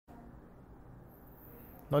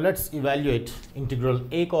Now let's evaluate integral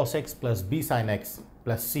a cos x plus b sin x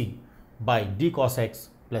plus c by d cos x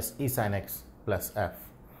plus e sin x plus f,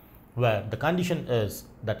 where the condition is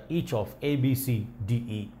that each of a, b, c, d,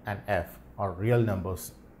 e and f are real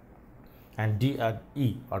numbers and d and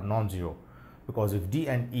e are non-zero, because if d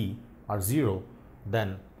and e are 0,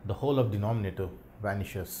 then the whole of denominator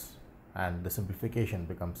vanishes and the simplification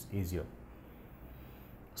becomes easier.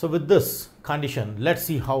 So with this condition, let's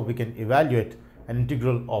see how we can evaluate an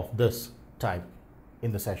integral of this type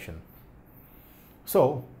in the session.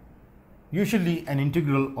 So usually an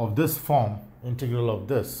integral of this form, integral of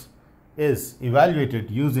this, is evaluated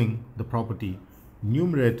using the property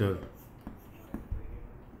numerator,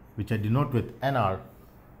 which I denote with nr,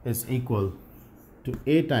 is equal to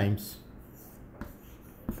a times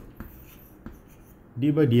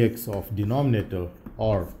d by dx of denominator,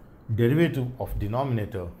 or derivative of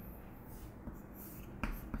denominator,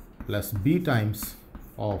 plus b times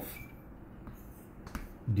of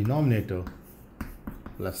denominator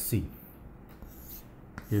plus c,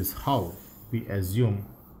 is how we assume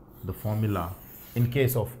the formula in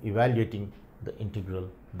case of evaluating the integral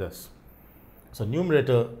this. So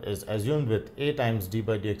numerator is assumed with a times d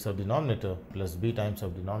by dx of denominator plus b times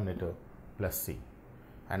of denominator plus c,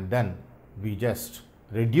 and then we just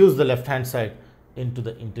reduce the left hand side into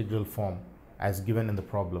the integral form as given in the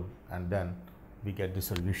problem, and then we get the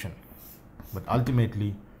solution. But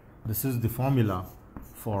ultimately this is the formula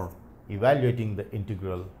for evaluating the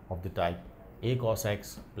integral of the type a cos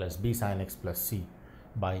x plus b sin x plus c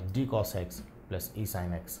by d cos x plus e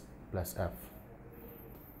sin x plus f.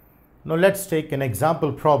 Now let's take an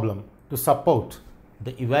example problem to support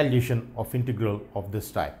the evaluation of integral of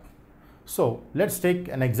this type. So let's take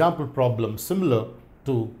an example problem similar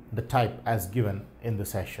to the type as given in the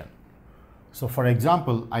session. So for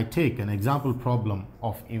example, I take an example problem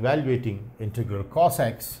of evaluating integral cos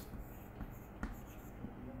x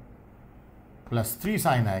plus 3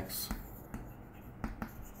 sin x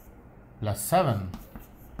plus 7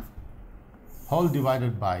 whole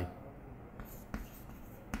divided by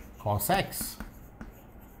cos x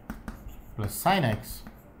plus sin x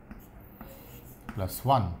plus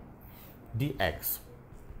 1 dx.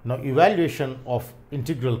 Now evaluation of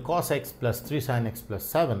integral cos x plus 3 sin x plus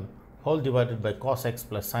 7 whole divided by cos x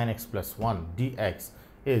plus sin x plus 1 dx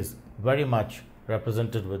is very much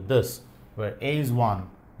represented with this, where a is 1,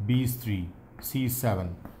 b is 3, c is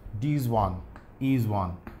 7, d is 1, e is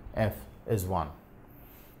 1, f is 1.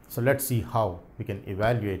 So let's see how we can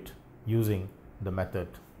evaluate using the method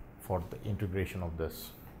for the integration of this.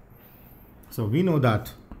 So we know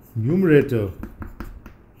that numerator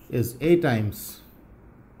is a times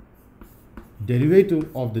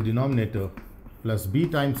derivative of the denominator plus b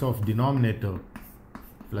times of denominator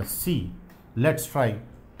plus c. Let's try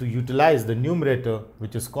to utilize the numerator,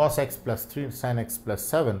 which is cos x plus 3 sin x plus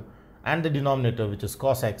 7, and the denominator, which is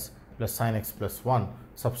cos x plus sin x plus 1,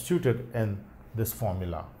 substituted in this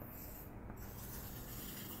formula.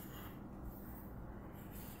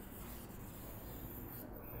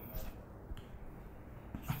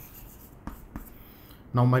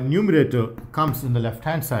 Now my numerator comes in the left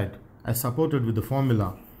hand side as supported with the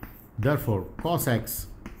formula. Therefore cos x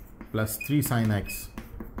plus 3 sin x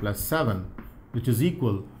plus 7, which is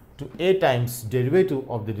equal to a times derivative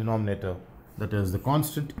of the denominator, that is the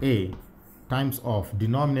constant a, times of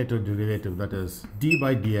denominator derivative, that is d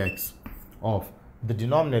by dx of the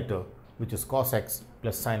denominator, which is cos x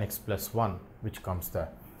plus sin x plus 1, which comes there.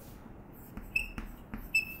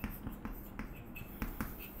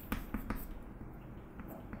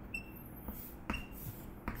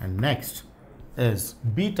 And next is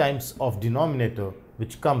b times of denominator,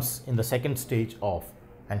 which comes in the second stage of,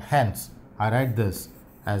 and hence I write this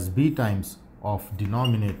as b times of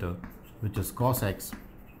denominator, which is cos x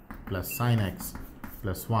plus sin x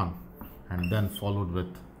plus 1, and then followed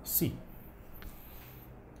with c.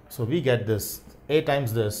 So we get this a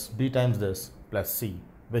times this, b times this plus c,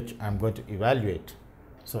 which I am going to evaluate.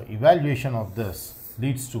 So evaluation of this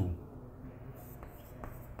leads to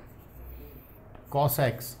cos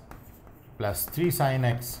x plus 3 sin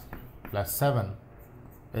x plus 7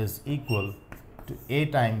 is equal to a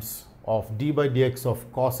times of d by dx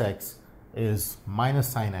of cos x is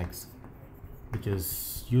minus sin x, which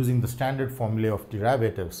is using the standard formula of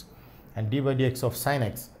derivatives, and d by dx of sin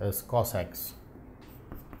x is cos x,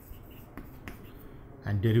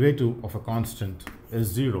 and derivative of a constant is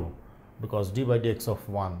 0 because d by dx of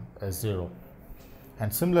 1 is 0.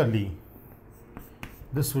 And similarly,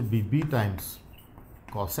 this would be b times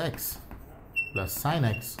cos x plus sin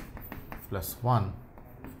x plus 1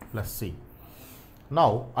 plus c.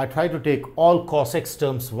 Now I try to take all cos x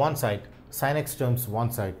terms one side sin x terms one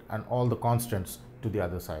side and all the constants to the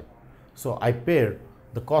other side. So I pair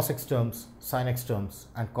the cos x terms, sin x terms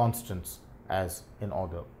and constants as in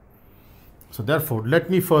order. So therefore, let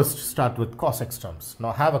me first start with cos x terms. Now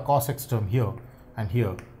I have a cos x term here and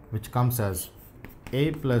here, which comes as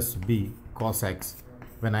a plus b cos x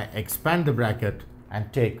when I expand the bracket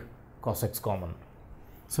and take cos x common.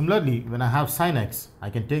 Similarly, when I have sin x, I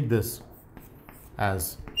can take this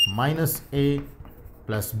as minus a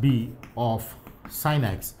plus b of sin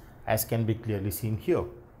x, as can be clearly seen here.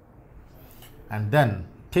 And then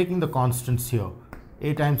taking the constants here,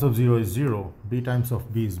 a times of 0 is 0, b times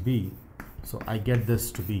of b is b. So I get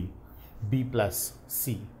this to be b plus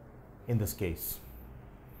c in this case.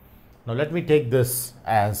 Now let me take this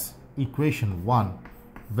as equation 1,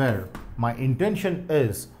 where my intention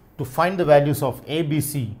is to find the values of a, b,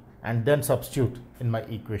 c and then substitute in my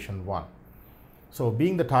equation 1. So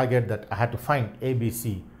being the target that I had to find a, b,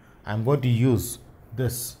 c, I'm going to use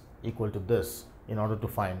this equal to this in order to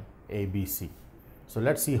find a, b, c. So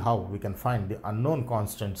let's see how we can find the unknown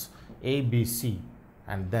constants a, b, c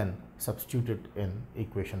and then substitute it in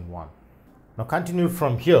equation 1. Now continue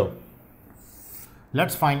from here.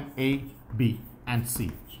 Let's find a, b and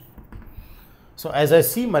c. So as I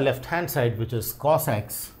see my left hand side, which is cos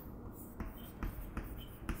x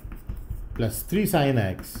plus 3 sin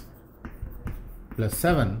x plus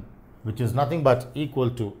 7, which is nothing but equal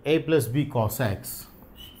to a plus b cos x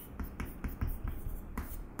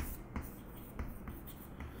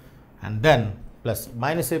and then plus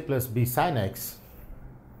minus a plus b sin x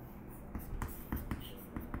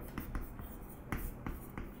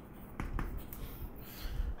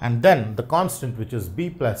and then the constant, which is b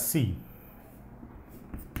plus c.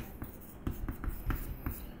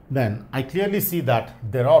 Then I clearly see that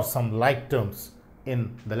there are some like terms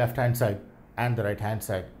in the left hand side and the right hand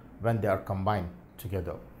side when they are combined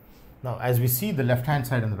together. Now as we see the left hand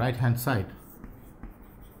side and the right hand side,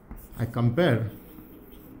 I compare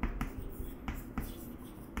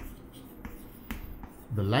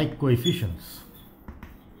the like coefficients.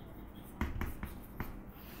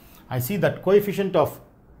 I see that coefficient of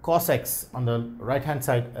cos x on the right hand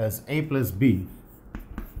side is a plus b,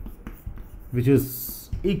 which is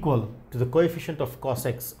equal to the coefficient of cos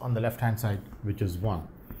x on the left hand side, which is 1,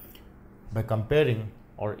 by comparing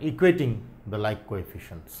or equating the like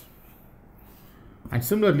coefficients. And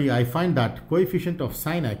similarly, I find that coefficient of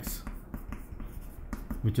sin x,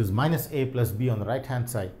 which is minus a plus b on the right hand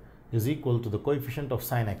side, is equal to the coefficient of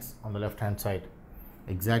sin x on the left hand side,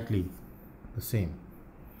 exactly the same.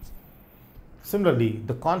 Similarly,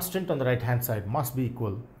 the constant on the right hand side must be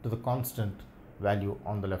equal to the constant value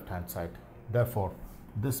on the left hand side. Therefore,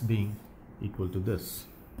 this being equal to this.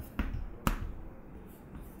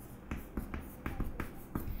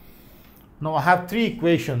 Now I have 3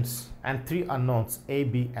 equations and 3 unknowns a,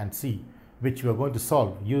 b and c, which we are going to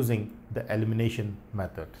solve using the elimination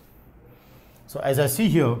method. So as I see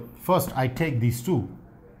here, first I take these 2,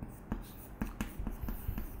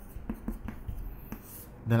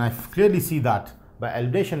 then I clearly see that by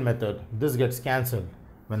elimination method this gets cancelled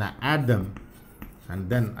when I add them, and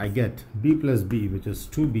then I get b plus b, which is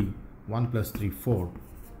 2b, 1 plus 3, 4.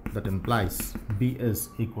 That implies b is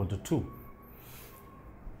equal to 2.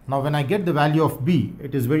 Now when I get the value of b,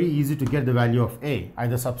 it is very easy to get the value of a,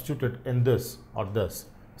 either substituted in this or this.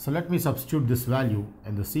 So let me substitute this value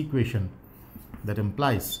in this equation. That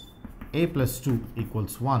implies a plus 2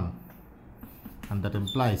 equals 1, and that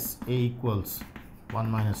implies a equals 1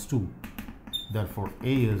 minus 2. Therefore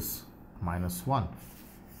a is minus 1.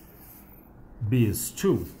 B is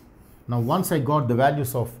 2. Now once I got the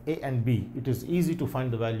values of a and b, it is easy to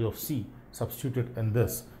find the value of c substituted in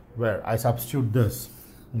this, where I substitute this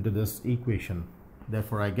into this equation.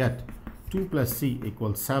 Therefore I get 2 plus c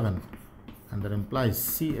equals 7, and that implies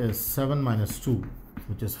c is 7 minus 2,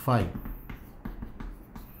 which is 5,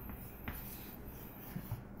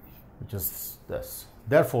 which is this.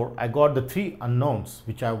 Therefore I got the 3 unknowns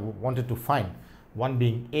which I wanted to find, one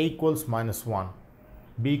being a equals minus 1,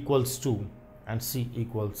 b equals 2 and c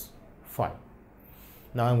equals 5.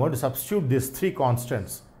 Now I'm going to substitute these 3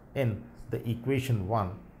 constants in the equation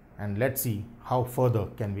 1, and let's see how further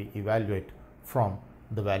can we evaluate from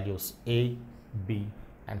the values a, b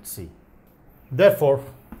and c. Therefore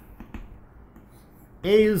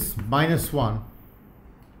a is minus 1,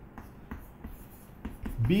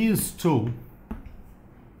 b is 2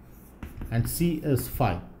 and c is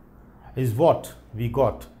 5 is what we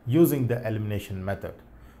got using the elimination method.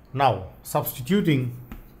 Now substituting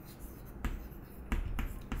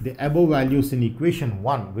the above values in equation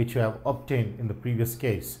 1, which we have obtained in the previous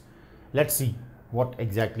case, let's see what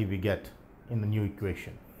exactly we get in the new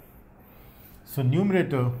equation. So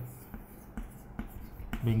numerator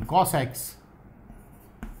being cos x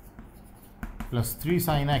plus 3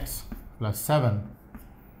 sin x plus 7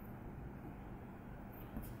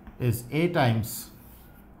 is a times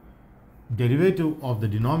derivative of the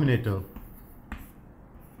denominator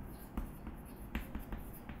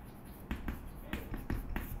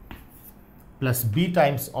plus b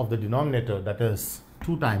times of the denominator, that is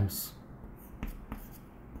 2 times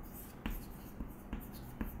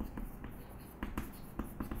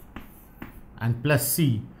and plus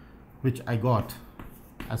c, which I got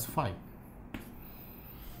as 5,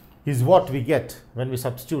 is what we get when we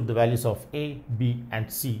substitute the values of a, b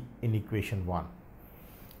and c in equation 1.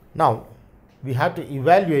 Now we have to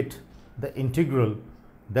evaluate the integral,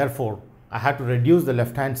 therefore I have to reduce the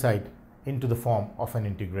left hand side into the form of an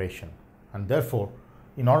integration, and therefore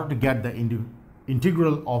in order to get the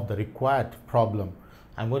integral of the required problem,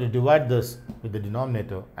 I'm going to divide this with the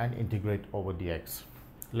denominator and integrate over dx.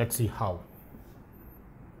 Let's see how.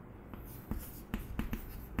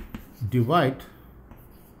 Divide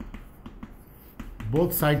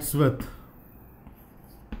both sides with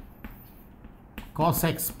cos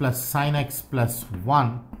x plus sin x plus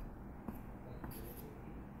 1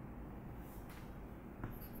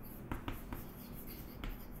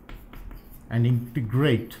 and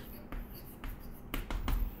integrate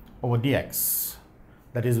over dx,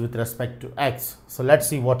 that is with respect to x. So let's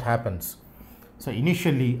see what happens. So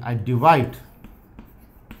initially I divide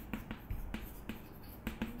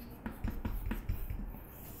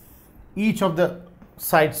each of the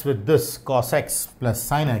sides with this cos x plus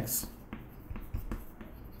sin x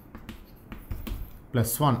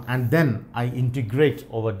plus 1 and then I integrate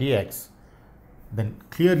over dx, then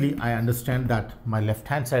clearly I understand that my left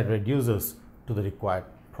hand side reduces to the required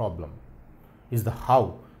problem. Is the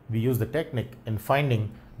how we use the technique in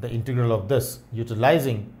finding the integral of this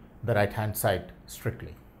utilizing the right hand side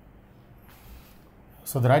strictly.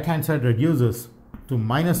 So the right hand side reduces to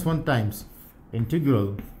minus 1 times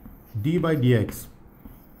integral d by dx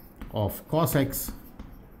of cos x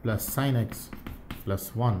plus sin x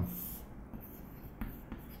plus 1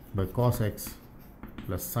 by cos x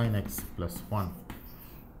plus sin x plus 1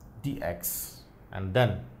 dx, and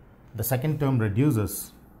then the second term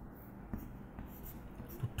reduces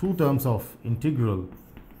to 2 terms of integral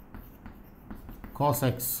cos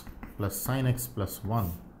x plus sin x plus 1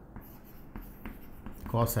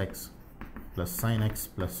 cos x plus sin x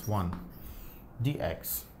plus 1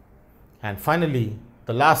 dx, and finally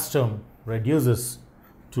the last term reduces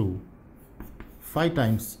to 5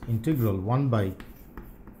 times integral 1 by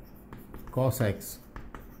cos x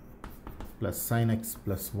plus sin x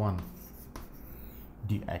plus 1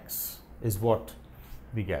 dx is what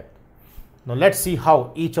we get. Now let's see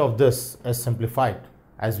how each of this is simplified,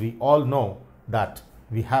 as we all know that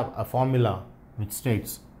we have a formula which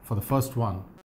states for the first one